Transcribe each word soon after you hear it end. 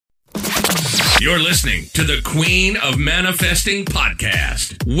You're listening to the Queen of Manifesting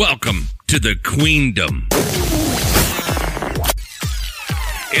podcast. Welcome to the Queendom.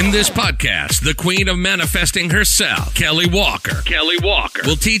 In this podcast, the Queen of Manifesting herself, Kelly Walker,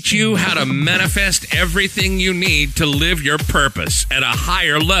 will teach you how to manifest everything you need to live your purpose at a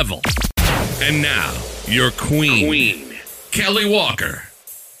higher level. And now, your Queen, Kelly Walker.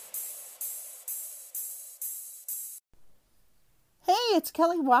 Hey, it's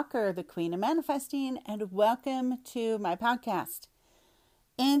Kelly Walker, the Queen of Manifesting, and welcome to my podcast.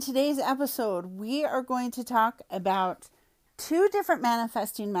 In today's episode, we are going to talk about two different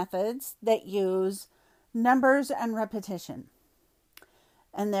manifesting methods that use numbers and repetition.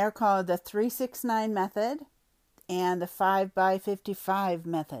 And they're called the 369 method and the 5x55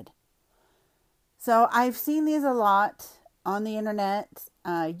 method. So I've seen these a lot on the internet,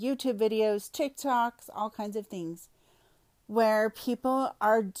 YouTube videos, TikToks, all kinds of things, where people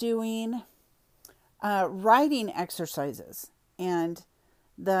are doing writing exercises. And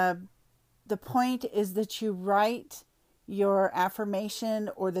the point is that you write your affirmation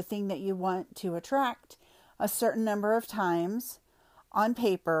or the thing that you want to attract a certain number of times on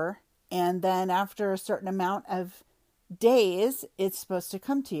paper, and then after a certain amount of days, it's supposed to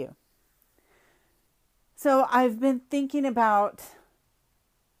come to you. So I've been thinking about,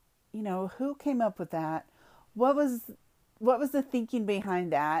 who came up with that? What was the thinking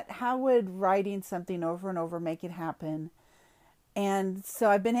behind that? How would writing something over and over make it happen? And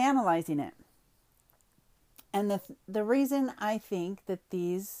so I've been analyzing it. And the reason I think that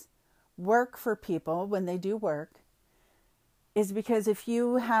these work for people when they do work is because if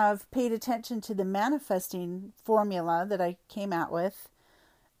you have paid attention to the manifesting formula that I came out with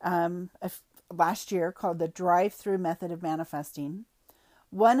last year called the drive-through method of manifesting,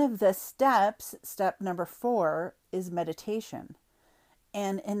 one of the steps, step number 4, is meditation.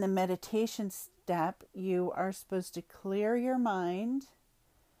 And in the meditation step, you are supposed to clear your mind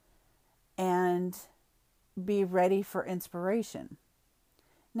and be ready for inspiration.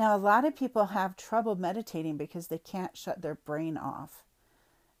 Now, a lot of people have trouble meditating because they can't shut their brain off.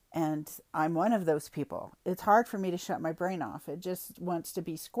 And I'm one of those people. It's hard for me to shut my brain off. It just wants to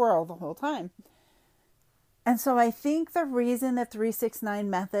be squirrel the whole time. And so I think the reason the 369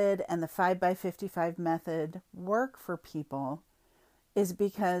 method and the 5x55 method work for people is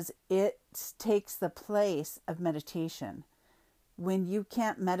because it takes the place of meditation. When you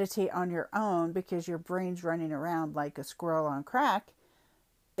can't meditate on your own because your brain's running around like a squirrel on crack,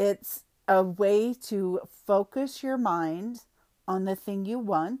 it's a way to focus your mind on the thing you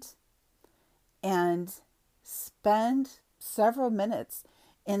want and spend several minutes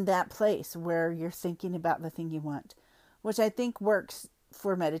in that place where you're thinking about the thing you want, which I think works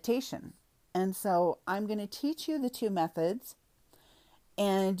for meditation. And so I'm going to teach you the two methods,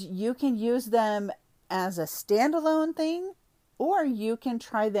 and you can use them as a standalone thing, or you can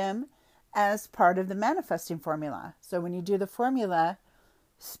try them as part of the manifesting formula. So when you do the formula,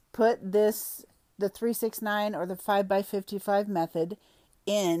 put the 369 or the 5x55 method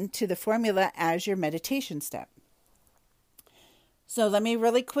into the formula as your meditation step. So let me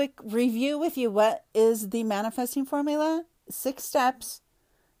really quick review with you what is the manifesting formula. 6 steps.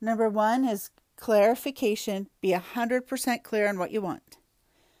 Number 1 is clarification. Be 100% clear on what you want.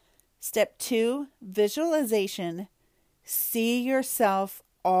 Step 2, visualization. See yourself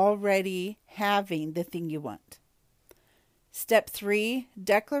already having the thing you want. Step 3,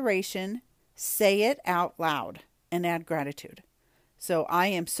 declaration. Say it out loud and add gratitude. So I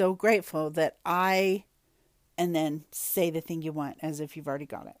am so grateful that and then say the thing you want as if you've already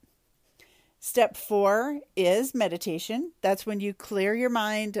got it. Step 4 is meditation. That's when you clear your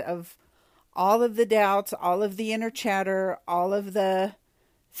mind of all of the doubts, all of the inner chatter, all of the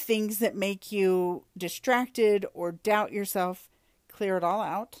things that make you distracted or doubt yourself. Clear it all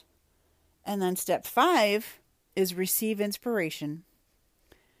out. And then step 5 is receive inspiration.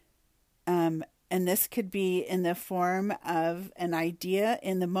 And this could be in the form of an idea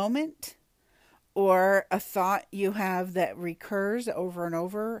in the moment, or a thought you have that recurs over and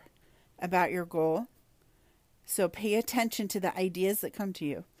over about your goal. So pay attention to the ideas that come to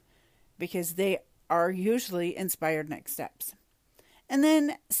you, because they are usually inspired next steps. And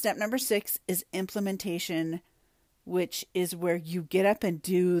then step number 6 is implementation, which is where you get up and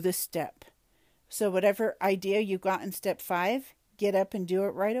do the step. So whatever idea you got in step 5, get up and do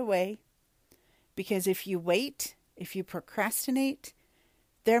it right away. Because if you wait, if you procrastinate,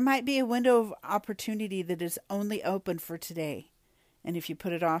 there might be a window of opportunity that is only open for today. And if you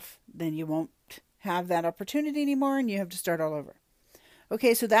put it off, then you won't have that opportunity anymore and you have to start all over.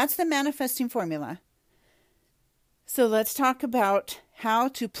 Okay, so that's the manifesting formula. So let's talk about how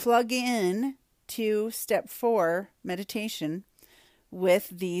to plug in to step 4 meditation with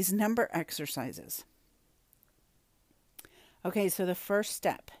these number exercises. Okay, so the first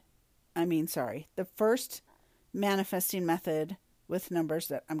manifesting method with numbers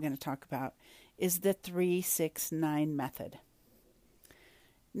that I'm going to talk about is the 3-6-9 method.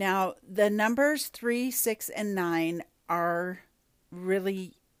 Now, the numbers 3, 6, and 9 are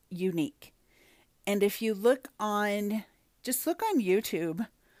really unique. And if you look on YouTube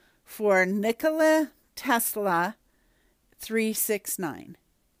for Nikola Tesla 369,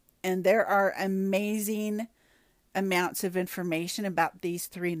 and there are amazing amounts of information about these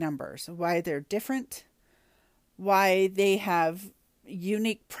three numbers, why they're different, why they have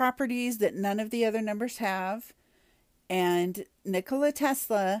unique properties that none of the other numbers have. And Nikola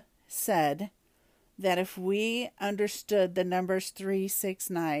Tesla said that if we understood the numbers 3, 6,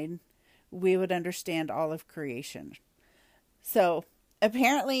 9, we would understand all of creation. So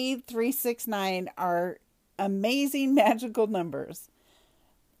apparently 3, 6, 9 are amazing magical numbers.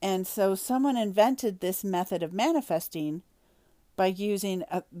 And so someone invented this method of manifesting by using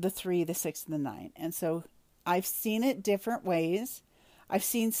the 3, the 6, and the 9. And so I've seen it different ways. I've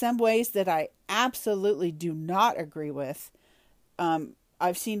seen some ways that I absolutely do not agree with.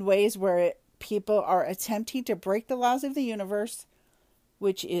 I've seen ways where people are attempting to break the laws of the universe,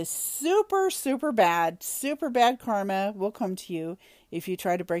 which is super, super bad. Super bad karma will come to you if you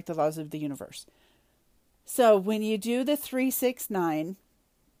try to break the laws of the universe. So when you do the 3, 6, 9,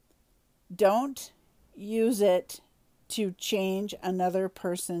 don't use it to change another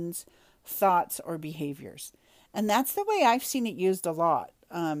person's thoughts or behaviors. And that's the way I've seen it used a lot.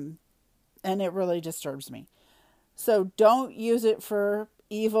 And it really disturbs me. So don't use it for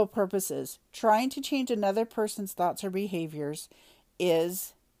evil purposes. Trying to change another person's thoughts or behaviors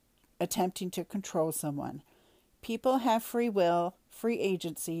is attempting to control someone. People have free will, free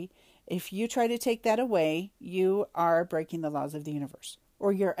agency. If you try to take that away, you are breaking the laws of the universe,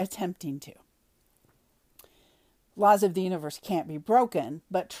 or you're attempting to. Laws of the universe can't be broken,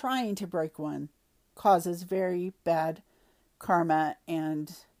 but trying to break one causes very bad karma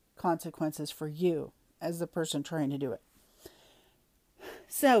and consequences for you as the person trying to do it.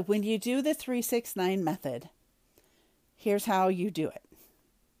 So when you do the 3-6-9 method, here's how you do it.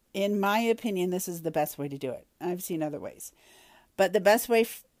 In my opinion, this is the best way to do it. I've seen other ways. But the best way,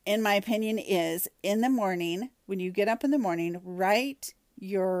 in my opinion, is in the morning, when you get up in the morning, write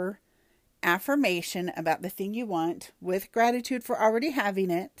your affirmation about the thing you want with gratitude for already having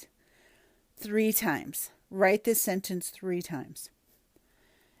it 3 times. Write this sentence 3 times.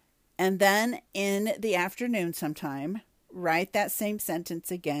 And then in the afternoon sometime, write that same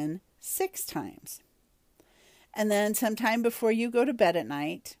sentence again 6 times. And then sometime before you go to bed at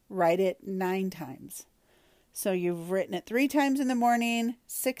night, write it 9 times. So you've written it 3 times in the morning,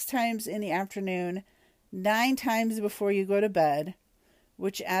 6 times in the afternoon, 9 times before you go to bed,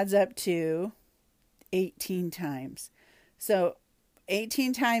 which adds up to 18 times. So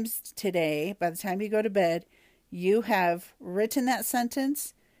 18 times today, by the time you go to bed, you have written that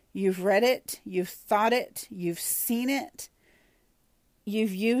sentence, you've read it, you've thought it, you've seen it,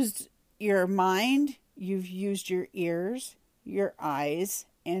 you've used your mind, you've used your ears, your eyes,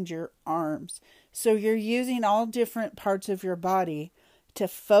 and your arms. So you're using all different parts of your body to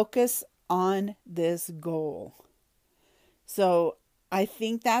focus on this goal. So I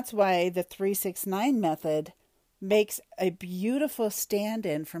think that's why the 3-6-9 method makes a beautiful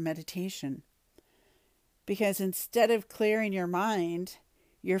stand-in for meditation. Because instead of clearing your mind,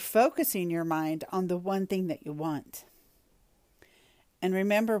 you're focusing your mind on the one thing that you want. And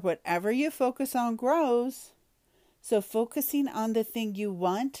remember, whatever you focus on grows. So focusing on the thing you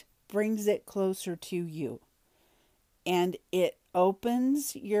want brings it closer to you. And it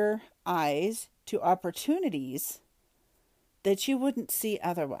opens your eyes to opportunities that you wouldn't see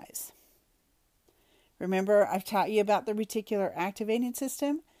otherwise. Remember, I've taught you about the reticular activating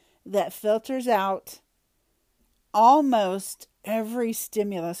system that filters out almost every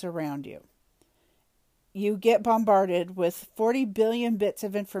stimulus around you. You get bombarded with 40 billion bits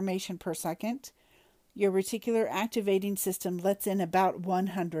of information per second. Your reticular activating system lets in about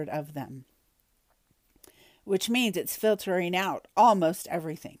 100 of them, which means it's filtering out almost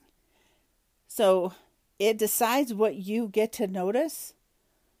everything. So it decides what you get to notice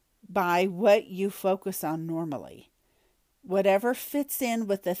by what you focus on normally. Whatever fits in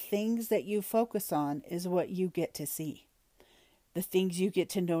with the things that you focus on is what you get to see. The things you get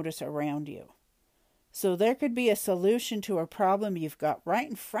to notice around you. So there could be a solution to a problem you've got right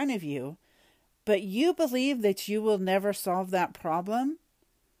in front of you, but you believe that you will never solve that problem,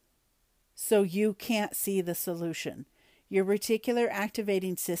 so you can't see the solution. Your reticular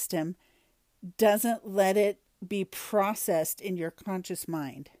activating system doesn't let it be processed in your conscious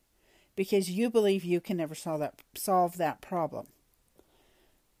mind because you believe you can never solve that problem.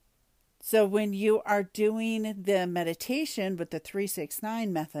 So when you are doing the meditation with the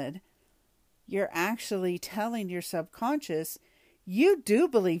 369 method, you're actually telling your subconscious, you do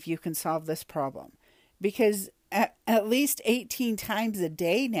believe you can solve this problem. Because at least 18 times a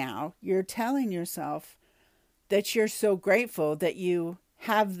day now, you're telling yourself that you're so grateful that you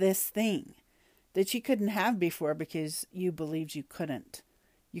have this thing that you couldn't have before because you believed you couldn't.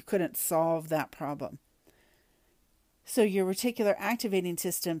 You couldn't solve that problem. So your reticular activating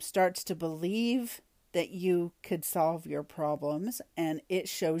system starts to believe that you could solve your problems, and it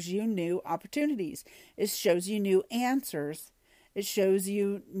shows you new opportunities. It shows you new answers. It shows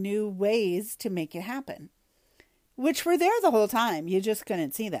you new ways to make it happen, which were there the whole time. You just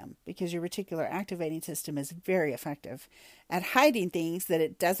couldn't see them because your reticular activating system is very effective at hiding things that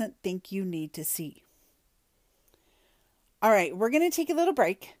it doesn't think you need to see. All right, we're going to take a little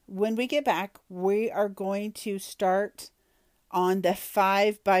break. When we get back, we are going to start on the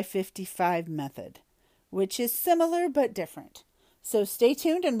 5x55 method, which is similar but different. So stay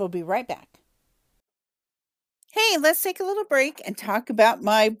tuned and we'll be right back. Hey, let's take a little break and talk about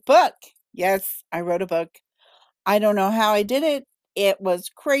my book. Yes, I wrote a book. I don't know how I did it. It was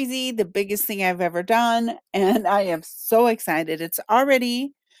crazy, the biggest thing I've ever done, and I am so excited. It's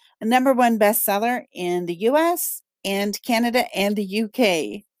already a #1 bestseller in the US and Canada and the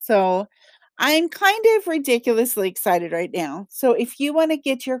UK. So I'm kind of ridiculously excited right now. So if you want to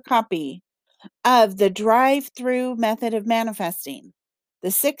get your copy of the Drive-Through Method of Manifesting, the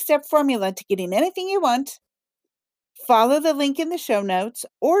 6-step formula to getting anything you want, follow the link in the show notes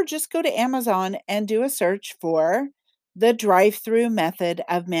or just go to Amazon and do a search for The Drive-Through Method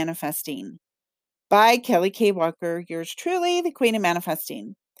of Manifesting by Kelly K. Walker, yours truly, the Queen of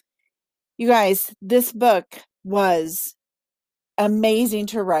Manifesting. You guys, this book was amazing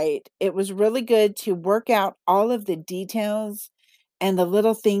to write. It was really good to work out all of the details and the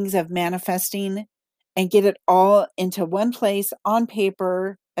little things of manifesting and get it all into one place on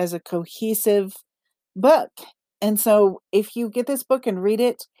paper as a cohesive book. And so if you get this book and read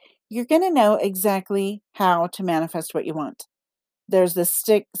it, you're going to know exactly how to manifest what you want. There's the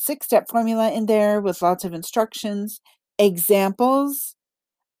 6-step formula in there with lots of instructions, examples,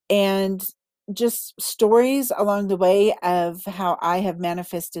 and just stories along the way of how I have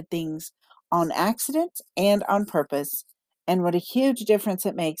manifested things on accident and on purpose, and what a huge difference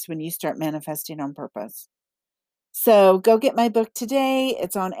it makes when you start manifesting on purpose. So go get my book today.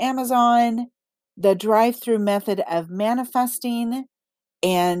 It's on Amazon, The Drive-Through Method of Manifesting,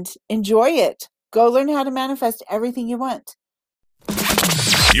 and enjoy it. Go learn how to manifest everything you want.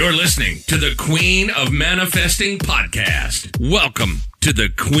 You're listening to the Queen of Manifesting podcast. Welcome to the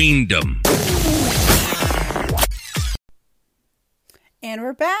Queendom. And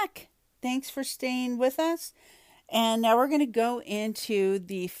we're back. Thanks for staying with us. And now we're going to go into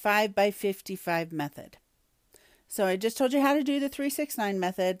the 5x55 method. So I just told you how to do the 369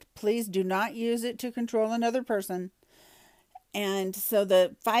 method. Please do not use it to control another person. And so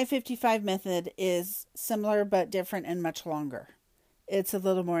the 555 method is similar but different and much longer. It's a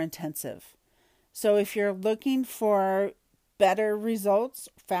little more intensive. So if you're looking for better results,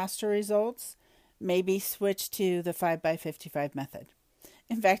 faster results, maybe switch to the 5x55 method.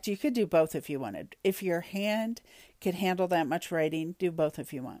 In fact, you could do both if you wanted. If your hand could handle that much writing, do both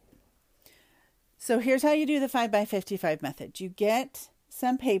if you want. So here's how you do the 5x55 method. You get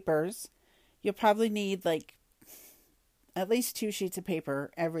some papers. You'll probably need like at least 2 sheets of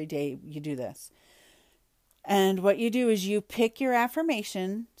paper every day you do this. And what you do is you pick your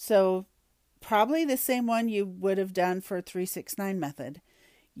affirmation. So probably the same one you would have done for 369 method.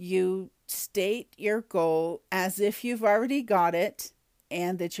 You state your goal as if you've already got it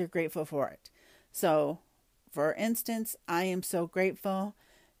and that you're grateful for it. So for instance, I am so grateful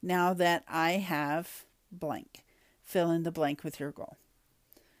now that I have blank. Fill in the blank with your goal.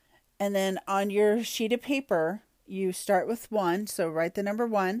 And then on your sheet of paper, you start with 1. So write the number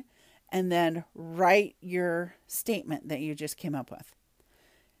 1 and then write your statement that you just came up with.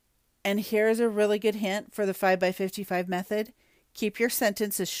 And here's a really good hint for the 5x55 method. Keep your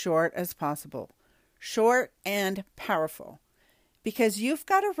sentence as short as possible. Short and powerful. Because you've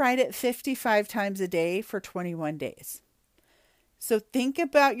got to write it 55 times a day for 21 days. So think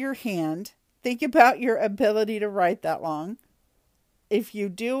about your hand. Think about your ability to write that long. If you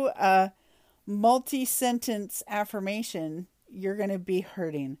do a multi-sentence affirmation, you're going to be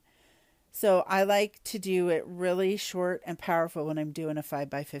hurting. So I like to do it really short and powerful when I'm doing a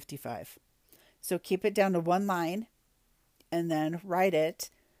 5x55. So keep it down to 1 line and then write it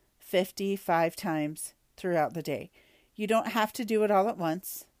 55 times throughout the day. You don't have to do it all at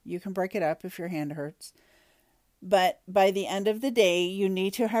once. You can break it up if your hand hurts. But by the end of the day, you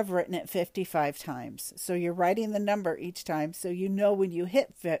need to have written it 55 times. So you're writing the number each time so you know when you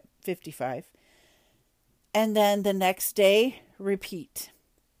hit 55. And then the next day, repeat.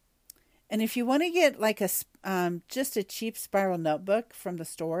 And if you want to get like just a cheap spiral notebook from the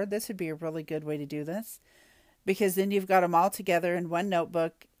store, this would be a really good way to do this. Because then you've got them all together in one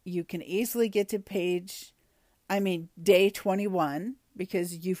notebook. You can easily get to day 21,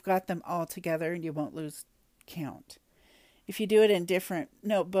 because you've got them all together and you won't lose count. If you do it in different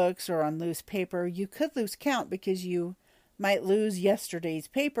notebooks or on loose paper, you could lose count because you might lose yesterday's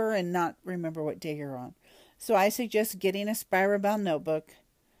paper and not remember what day you're on. So I suggest getting a spiral bound notebook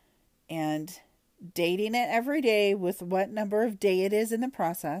and dating it every day with what number of day it is in the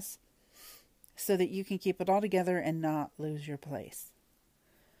process, so that you can keep it all together and not lose your place.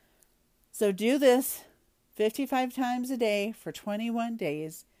 So do this 55 times a day for 21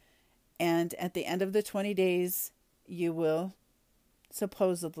 days. And at the end of the 20 days, you will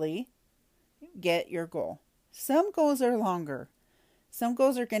supposedly get your goal. Some goals are longer. Some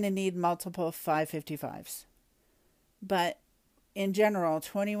goals are going to need multiple 555s. But in general,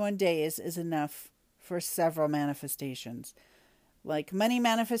 21 days is enough for several manifestations. Like money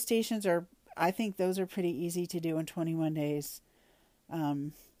manifestations I think those are pretty easy to do in 21 days.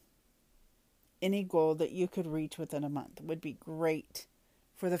 Any goal that you could reach within a month would be great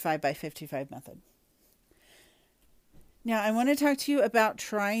for the 5x55 method. Now, I want to talk to you about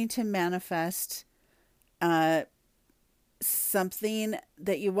trying to manifest something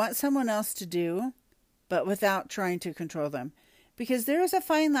that you want someone else to do, but without trying to control them. Because there is a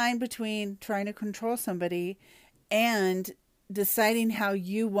fine line between trying to control somebody and deciding how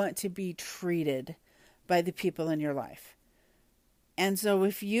you want to be treated by the people in your life. And so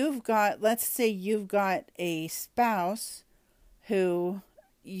if let's say you've got a spouse who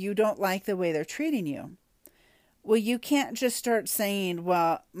you don't like the way they're treating you. Well, you can't just start saying,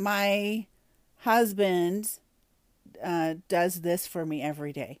 well, my husband does this for me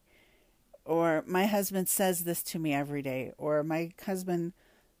every day. Or my husband says this to me every day. Or my husband,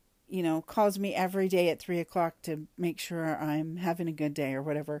 calls me every day at 3:00 to make sure I'm having a good day or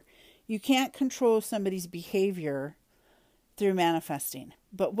whatever. You can't control somebody's behavior through manifesting.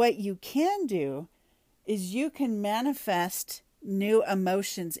 But what you can do is you can manifest new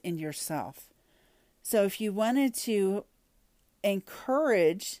emotions in yourself. So if you wanted to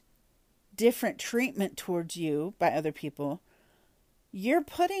encourage different treatment towards you by other people, you're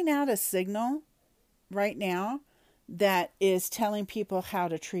putting out a signal right now that is telling people how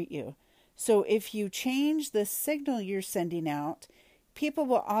to treat you. So if you change the signal you're sending out, people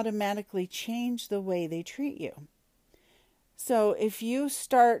will automatically change the way they treat you. So if you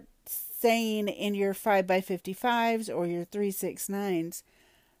start saying in your 5x55s or your 369s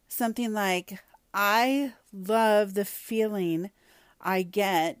something like, I love the feeling I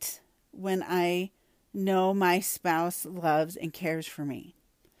get when I know my spouse loves and cares for me.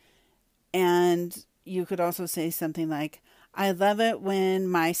 And you could also say something like, I love it when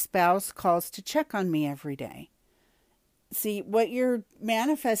my spouse calls to check on me every day. See, what you're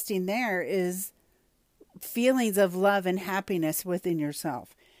manifesting there is feelings of love and happiness within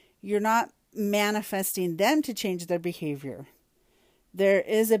yourself. You're not manifesting them to change their behavior. There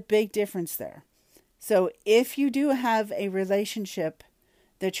is a big difference there. So if you do have a relationship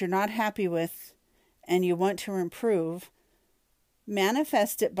that you're not happy with and you want to improve,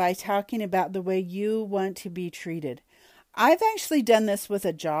 manifest it by talking about the way you want to be treated. I've actually done this with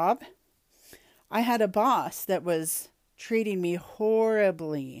a job. I had a boss that was treating me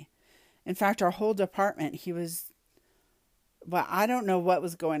horribly. In fact, our whole department, I don't know what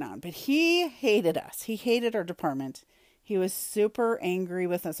was going on, but he hated us. He hated our department. He was super angry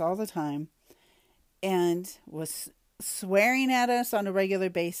with us all the time and was swearing at us on a regular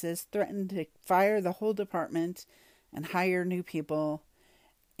basis, threatened to fire the whole department and hire new people.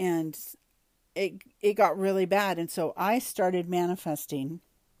 And it got really bad. And so I started manifesting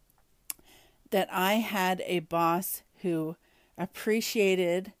that I had a boss who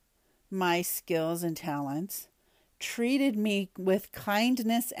appreciated my skills and talents, treated me with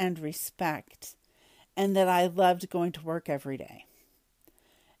kindness and respect, and that I loved going to work every day.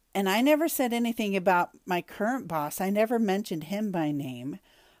 And I never said anything about my current boss. I never mentioned him by name.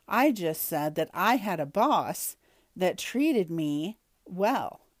 I just said that I had a boss that treated me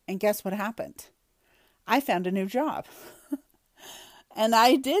well. And guess what happened? I found a new job. And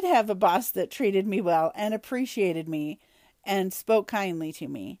I did have a boss that treated me well and appreciated me and spoke kindly to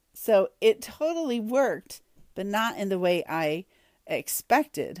me. So it totally worked, but not in the way I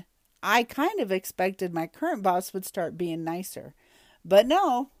expected. I kind of expected my current boss would start being nicer. But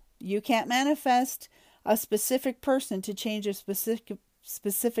no, you can't manifest a specific person to change a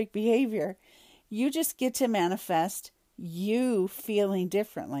specific behavior. You just get to manifest you feeling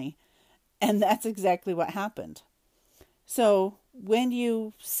differently. And that's exactly what happened. So when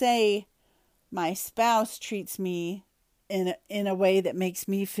you say, my spouse treats me in a way that makes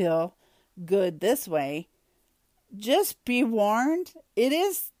me feel good this way, just be warned,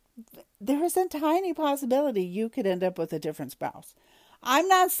 there is a tiny possibility you could end up with a different spouse. I'm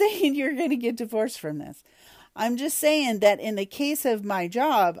not saying you're going to get divorced from this. I'm just saying that in the case of my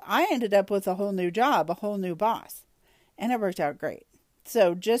job, I ended up with a whole new job, a whole new boss, and it worked out great.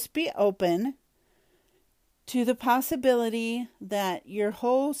 So just be open to the possibility that your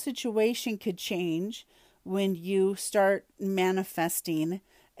whole situation could change when you start manifesting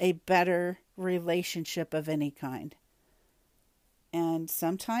a better relationship of any kind. And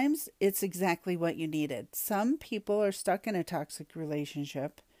sometimes it's exactly what you needed. Some people are stuck in a toxic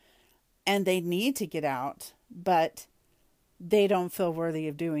relationship and they need to get out, but they don't feel worthy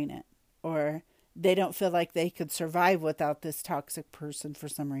of doing it, or they don't feel like they could survive without this toxic person for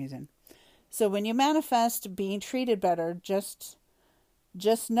some reason. So when you manifest being treated better, just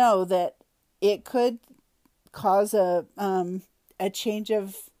know that it could cause a change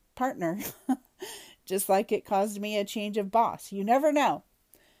of partner, just like it caused me a change of boss. You never know.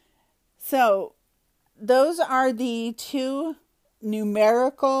 So those are the 2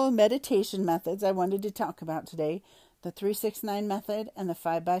 numerical meditation methods I wanted to talk about today, the 369 method and the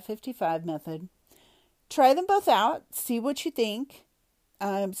 5x55 method. Try them both out, see what you think.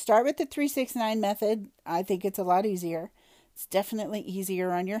 Start with the 369 method. I think it's a lot easier. It's definitely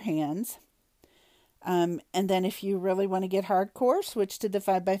easier on your hands. And then if you really want to get hardcore, switch to the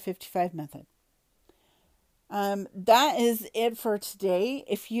 5x55 method. That is it for today.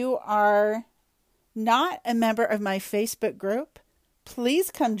 If you are not a member of my Facebook group, please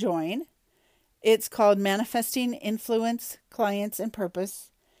come join. It's called Manifesting Influence, Clients, and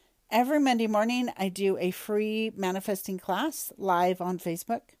Purpose. Every Monday morning, I do a free manifesting class live on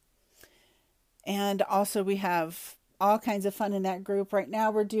Facebook. And also we have all kinds of fun in that group. Right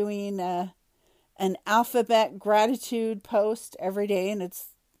now we're doing an alphabet gratitude post every day, and it's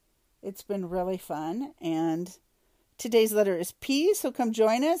been really fun. And today's letter is P, so come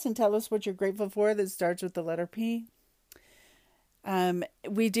join us and tell us what you're grateful for that starts with the letter P.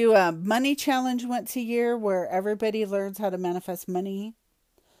 We do a money challenge once a year where everybody learns how to manifest money.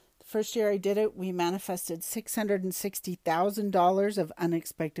 The first year I did it, we manifested $660,000 of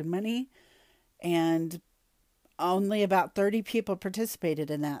unexpected money, and only about 30 people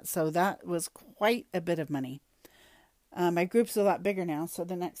participated in that. So that was quite a bit of money. My group's a lot bigger now, so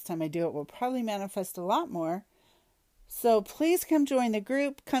the next time I do it, we'll probably manifest a lot more. So please come join the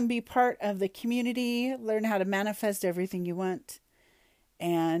group, come be part of the community, learn how to manifest everything you want.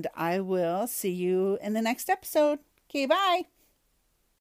 And I will see you in the next episode. Okay, bye.